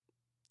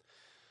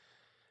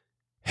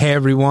Hey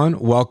everyone,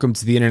 welcome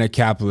to the Internet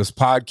Capitalist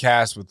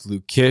Podcast with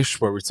Luke Kish,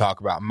 where we talk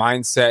about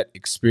mindset,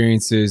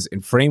 experiences,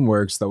 and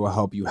frameworks that will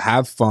help you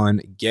have fun,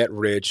 get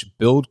rich,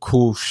 build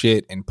cool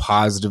shit, and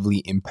positively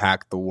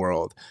impact the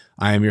world.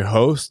 I am your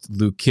host,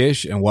 Luke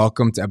Kish, and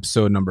welcome to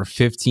episode number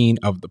 15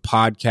 of the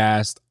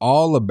podcast,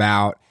 all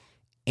about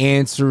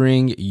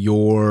answering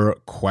your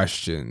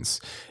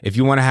questions. If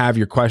you want to have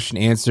your question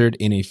answered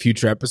in a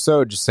future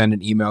episode, just send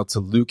an email to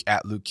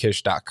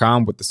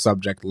luke@lukekish.com with the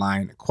subject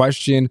line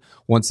question.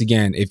 Once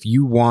again, if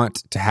you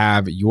want to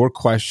have your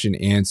question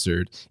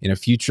answered in a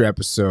future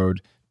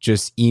episode,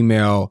 just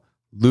email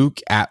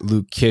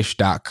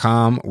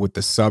luke@lukekish.com with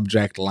the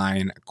subject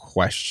line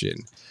question.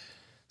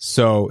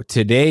 So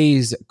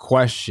today's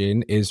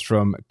question is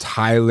from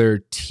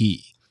Tyler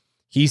T.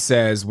 He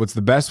says, what's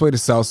the best way to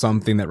sell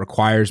something that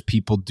requires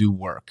people do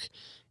work?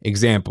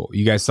 Example,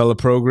 you guys sell a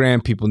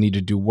program people need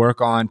to do work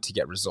on to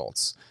get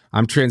results.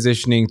 I'm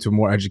transitioning to a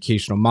more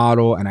educational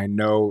model, and I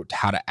know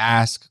how to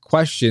ask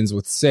questions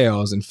with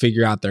sales and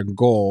figure out their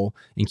goal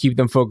and keep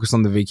them focused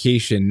on the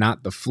vacation,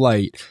 not the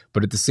flight.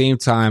 But at the same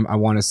time, I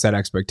want to set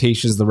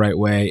expectations the right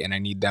way, and I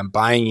need them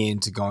buying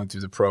into going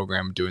through the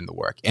program and doing the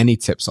work. Any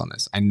tips on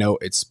this? I know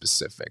it's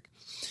specific.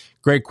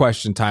 Great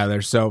question,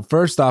 Tyler. So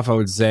first off, I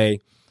would say,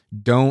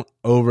 don't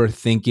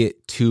overthink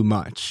it too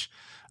much.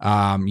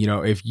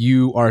 If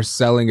you are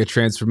selling a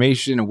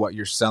transformation and what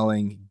you're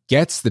selling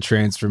gets the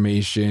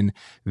transformation,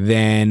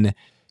 then,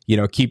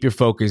 keep your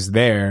focus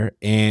there.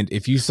 And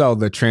if you sell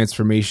the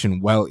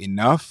transformation well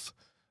enough,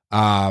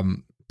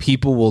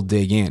 people will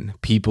dig in,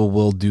 people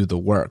will do the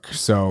work.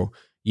 So,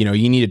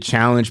 you need to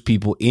challenge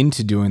people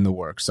into doing the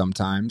work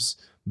sometimes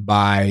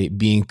by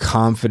being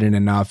confident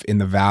enough in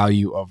the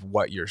value of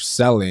what you're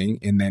selling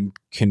and then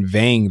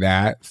conveying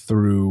that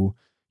through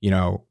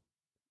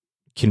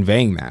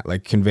conveying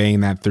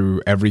that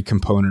through every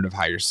component of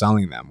how you're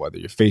selling them, whether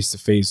you're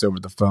face-to-face, over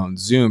the phone,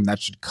 Zoom,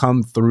 that should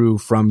come through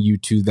from you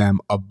to them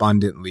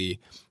abundantly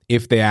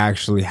if they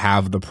actually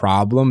have the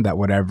problem that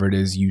whatever it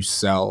is you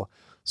sell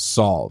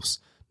solves.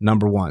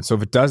 Number one. So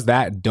if it does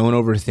that, don't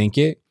overthink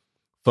it.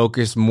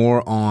 Focus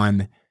more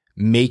on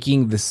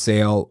making the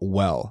sale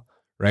well,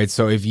 right?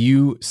 So if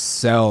you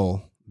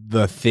sell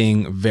the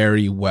thing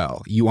very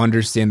well, you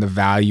understand the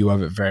value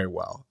of it very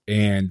well,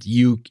 and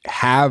you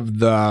have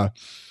the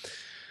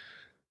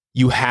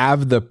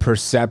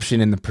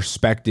perception and the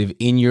perspective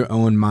in your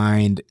own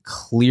mind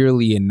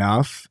clearly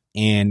enough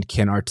and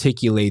can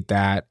articulate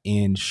that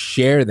and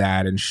share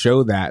that and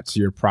show that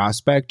to your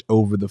prospect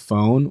over the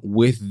phone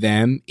with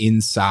them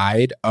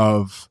inside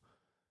of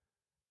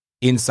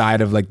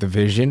like the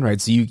vision, right?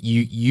 So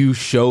you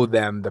show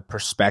them the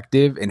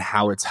perspective and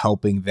how it's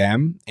helping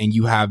them, and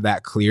you have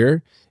that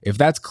clear. If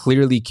that's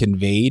clearly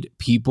conveyed,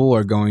 people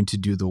are going to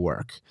do the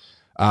work.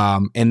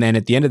 And then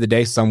at the end of the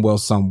day, some will,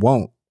 some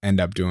won't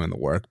end up doing the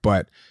work.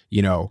 But,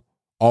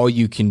 all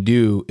you can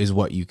do is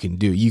what you can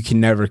do. You can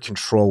never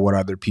control what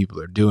other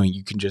people are doing.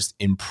 You can just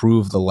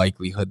improve the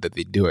likelihood that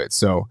they do it.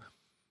 So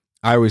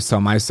I always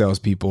tell my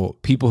salespeople,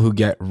 people who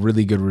get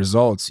really good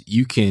results,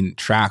 you can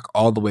track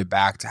all the way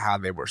back to how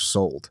they were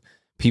sold.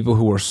 People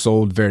who were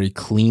sold very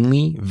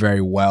cleanly,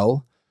 very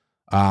well,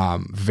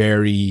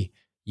 very,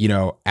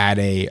 at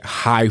a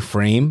high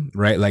frame,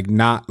 right? Like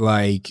not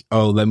like,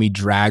 oh, let me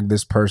drag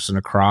this person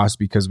across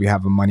because we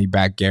have a money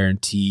back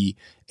guarantee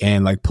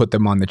and like put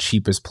them on the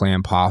cheapest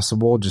plan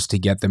possible just to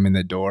get them in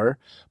the door.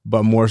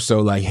 But more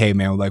so like, hey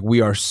man, like we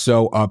are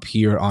so up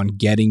here on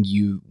getting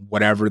you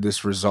whatever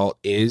this result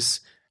is.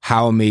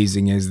 How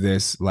amazing is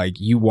this? Like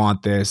you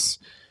want this,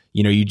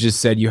 you just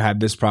said you had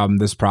this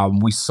problem.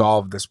 We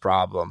solved this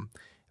problem.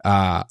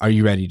 Are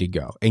you ready to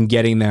go? And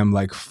getting them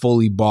like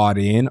fully bought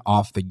in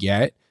off the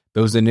get.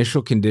 Those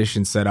initial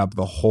conditions set up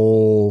the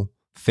whole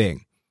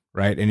thing,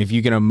 right? And if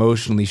you can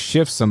emotionally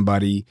shift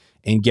somebody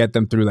and get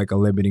them through like a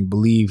limiting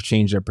belief,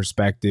 change their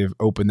perspective,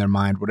 open their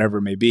mind, whatever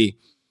it may be,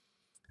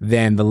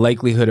 then the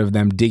likelihood of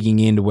them digging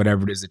into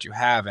whatever it is that you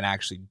have and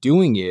actually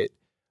doing it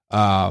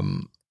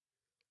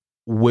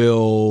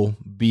will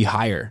be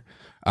higher.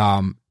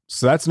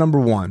 So that's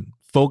number one.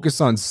 Focus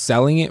on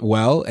selling it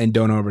well and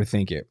don't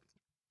overthink it.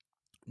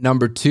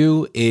 Number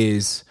two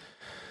is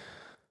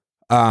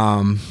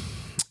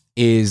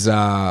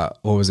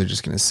what was I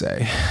just going to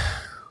say?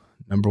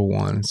 Number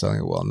one, selling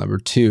it well. Number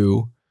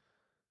two,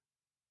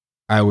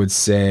 I would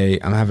say,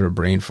 I'm having a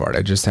brain fart.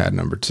 I just had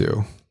number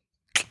two.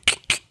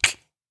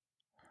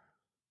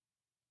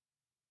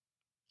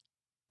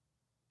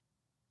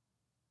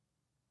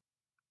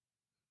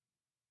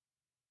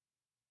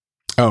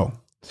 Oh,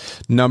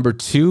 number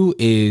two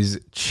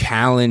is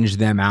challenge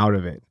them out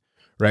of it,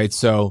 right?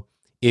 So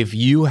if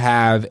you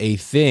have a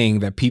thing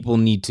that people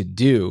need to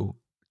do,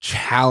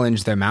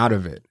 challenge them out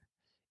of it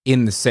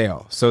in the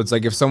sale. So it's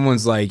like if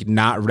someone's like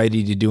not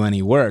ready to do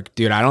any work,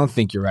 dude, I don't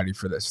think you're ready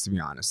for this, to be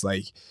honest.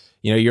 Like,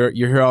 you're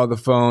here on the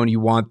phone, you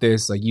want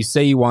this, like you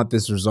say you want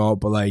this result,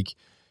 but like,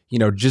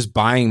 just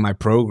buying my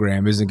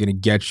program isn't going to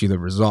get you the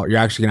result. You're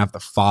actually going to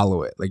have to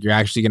follow it. Like, you're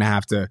actually going to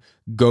have to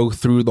go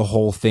through the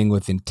whole thing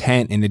with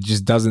intent. And it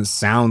just doesn't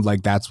sound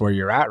like that's where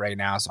you're at right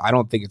now. So I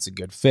don't think it's a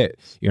good fit.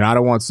 I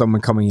don't want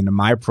someone coming into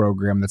my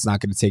program that's not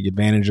going to take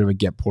advantage of it,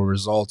 get poor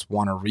results,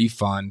 want a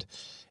refund,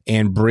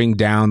 and bring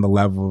down the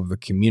level of the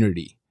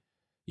community.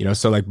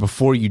 So like,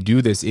 before you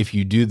do this, if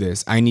you do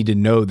this, I need to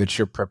know that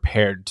you're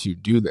prepared to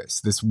do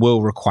this. This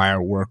will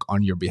require work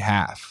on your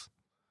behalf.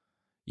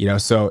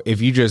 So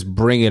if you just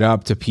bring it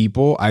up to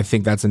people, I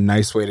think that's a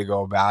nice way to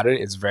go about it.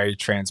 It's very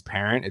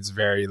transparent. It's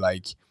very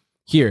like,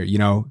 here,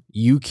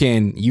 you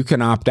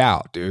can opt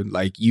out, dude.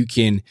 Like, you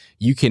can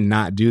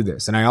not do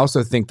this. And I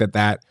also think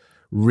that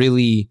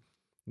really,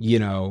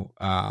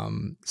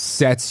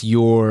 sets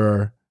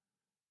your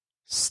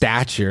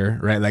stature,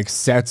 right? Like,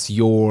 sets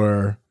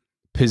your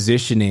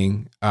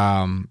positioning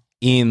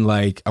in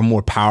like a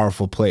more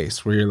powerful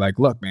place, where you're like,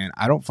 look, man,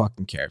 I don't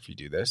fucking care if you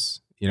do this.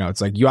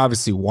 It's like, you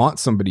obviously want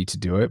somebody to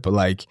do it, but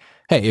like,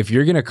 hey, if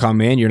you're going to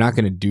come in, you're not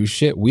going to do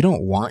shit. We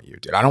don't want you,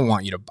 dude. I don't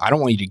want you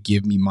to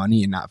give me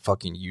money and not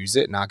fucking use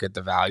it, not get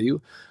the value.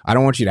 I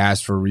don't want you to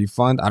ask for a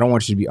refund. I don't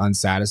want you to be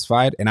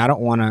unsatisfied, and I don't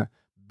want to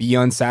be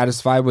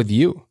unsatisfied with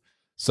you.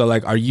 So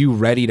like, are you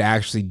ready to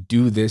actually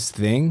do this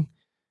thing?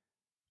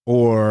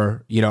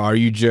 Or, are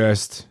you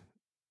just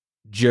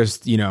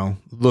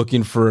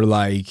looking for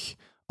like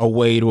a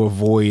way to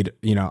avoid,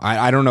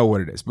 I don't know what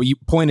it is, but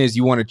point is,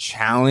 you want to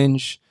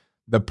challenge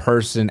the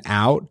person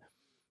out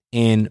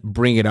and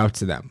bring it up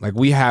to them. Like,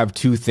 we have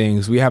two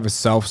things. We have a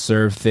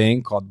self-serve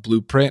thing called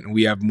Blueprint, and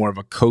we have more of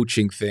a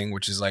coaching thing,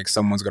 which is like,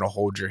 someone's going to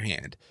hold your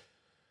hand.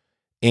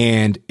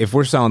 And if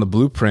we're selling the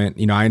Blueprint,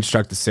 I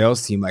instruct the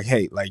sales team, like,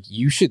 hey, like,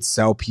 you should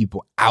sell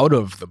people out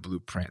of the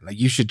Blueprint. Like,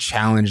 you should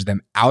challenge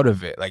them out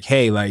of it. Like,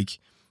 hey, like,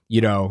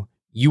 you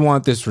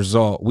want this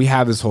result. We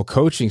have this whole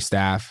coaching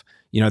staff,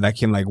 that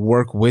can like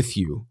work with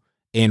you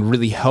and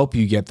really help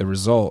you get the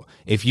result.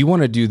 If you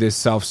want to do this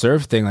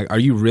self-serve thing, like, are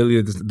you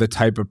really the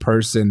type of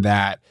person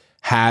that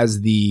has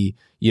the,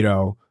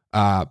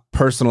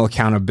 personal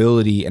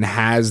accountability and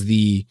has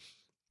the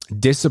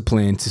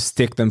discipline to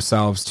stick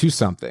themselves to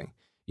something?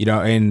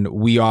 And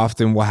we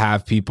often will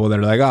have people that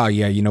are like, oh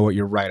yeah, you know what?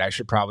 You're right. I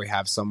should probably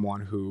have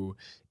someone who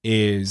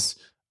is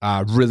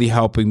really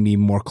helping me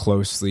more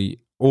closely.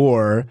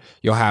 Or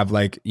you'll have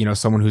like,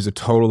 someone who's a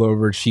total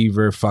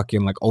overachiever,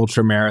 fucking like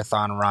ultra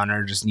marathon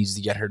runner, just needs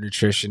to get her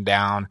nutrition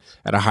down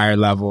at a higher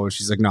level.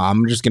 She's like, no,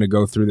 I'm just going to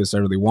go through this. I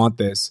really want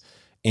this.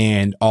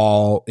 And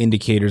all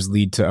indicators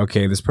lead to,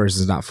 okay, this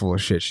person's not full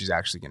of shit. She's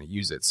actually going to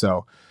use it.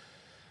 So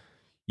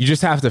you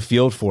just have to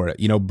field for it,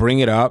 bring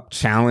it up,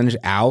 challenge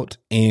out,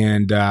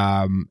 and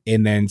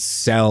then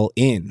sell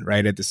in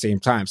right at the same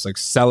time. So like,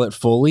 sell it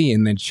fully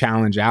and then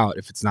challenge out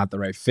if it's not the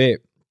right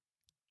fit.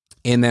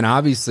 And then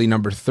obviously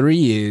number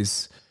 3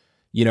 is,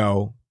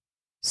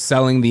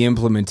 selling the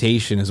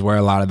implementation is where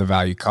a lot of the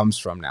value comes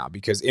from now,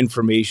 because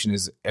information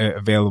is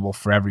available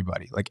for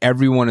everybody. Like,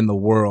 everyone in the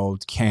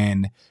world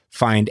can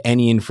find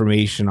any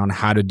information on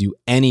how to do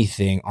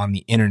anything on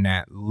the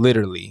internet,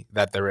 literally,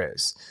 that there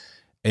is.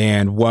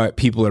 And what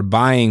people are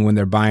buying when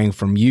they're buying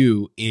from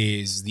you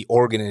is the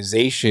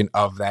organization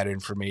of that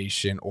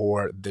information,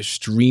 or the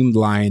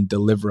streamlined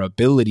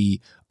deliverability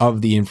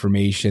of the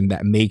information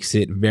that makes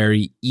it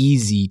very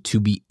easy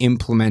to be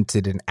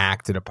implemented and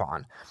acted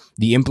upon.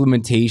 The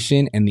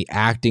implementation and the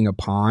acting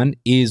upon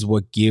is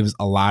what gives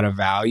a lot of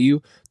value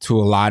to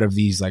a lot of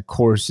these like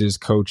courses,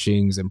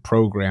 coachings, and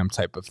program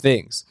type of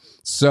things.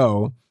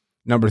 So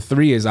number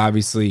 3 is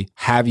obviously,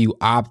 have you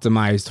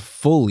optimized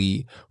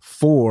fully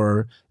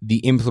for the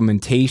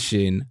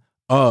implementation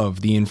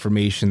of the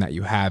information that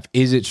you have?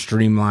 Is it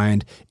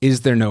streamlined?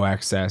 Is there no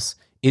excess?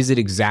 Is it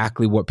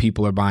exactly what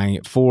people are buying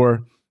it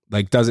for?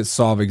 Like, does it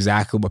solve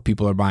exactly what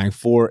people are buying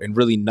for? And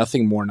really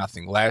nothing more,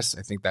 nothing less.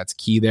 I think that's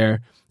key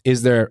there.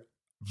 Is there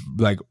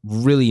like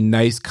really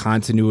nice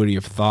continuity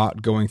of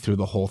thought going through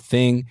the whole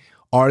thing?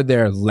 Are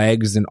there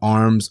legs and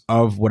arms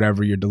of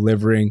whatever you're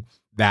delivering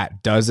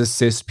that does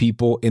assist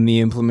people in the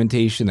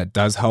implementation, that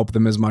does help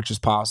them as much as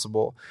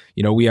possible?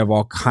 We have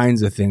all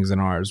kinds of things in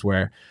ours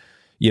where,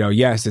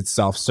 yes, it's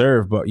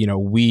self-serve, but,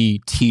 we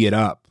tee it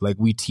up. Like,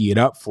 we tee it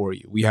up for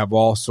you. We have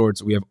all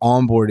sorts. We have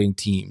onboarding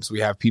teams. We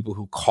have people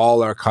who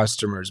call our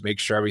customers, make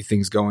sure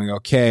everything's going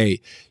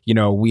okay.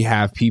 We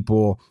have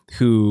people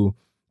who,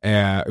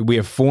 we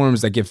have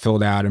forms that get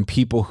filled out, and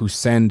people who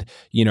send,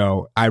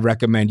 I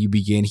recommend you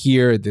begin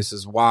here. This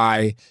is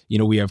why.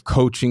 We have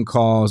coaching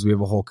calls. We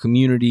have a whole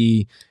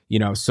community.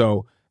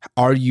 So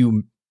are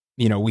you,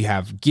 we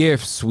have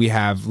gifts. We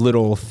have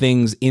little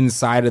things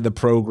inside of the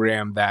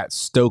program that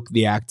stoke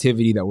the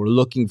activity that we're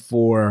looking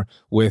for,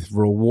 with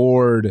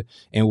reward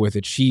and with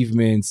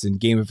achievements and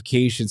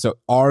gamification. So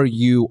are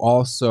you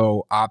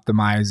also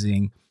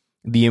optimizing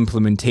the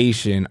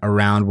implementation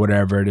around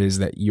whatever it is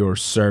that your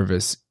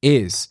service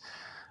is?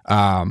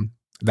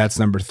 That's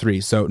number 3.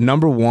 So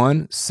number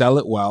 1, sell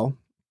it well.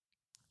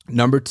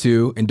 Number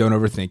 2, and don't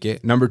overthink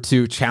it. Number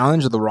 2,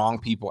 challenge the wrong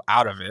people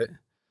out of it.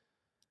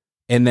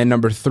 And then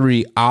number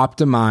 3,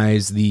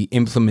 optimize the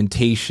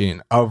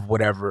implementation of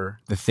whatever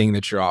the thing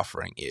that you're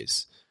offering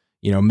is.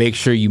 Make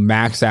sure you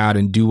max out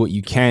and do what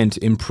you can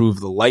to improve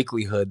the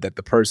likelihood that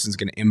the person's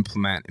going to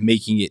implement,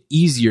 making it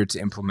easier to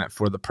implement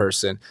for the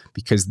person,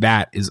 because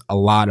that is a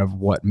lot of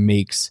what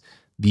makes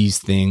these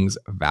things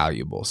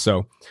valuable.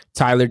 So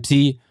Tyler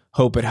T,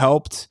 hope it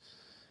helped.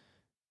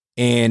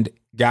 And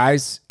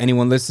guys,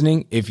 anyone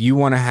listening, if you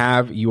want to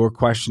have your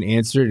question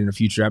answered in a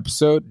future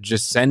episode,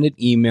 just send an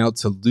email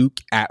to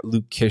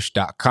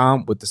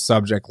luke@lukekish.com with the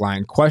subject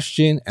line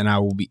question, and I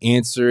will be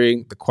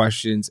answering the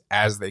questions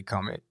as they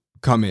come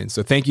in.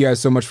 So thank you guys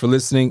so much for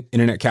listening.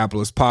 Internet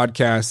Capitalist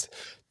Podcast.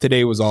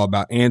 Today was all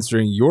about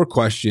answering your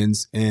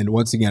questions. And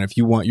once again, if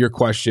you want your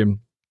question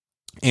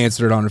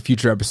answered on a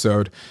future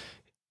episode,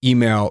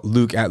 email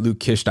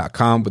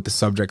luke@lukekish.com with the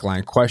subject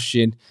line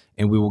question,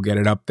 and we will get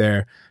it up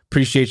there.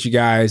 Appreciate you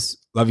guys.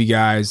 Love you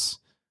guys.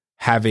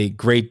 Have a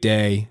great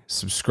day.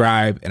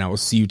 Subscribe, and I will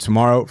see you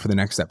tomorrow for the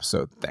next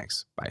episode.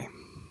 Thanks. Bye.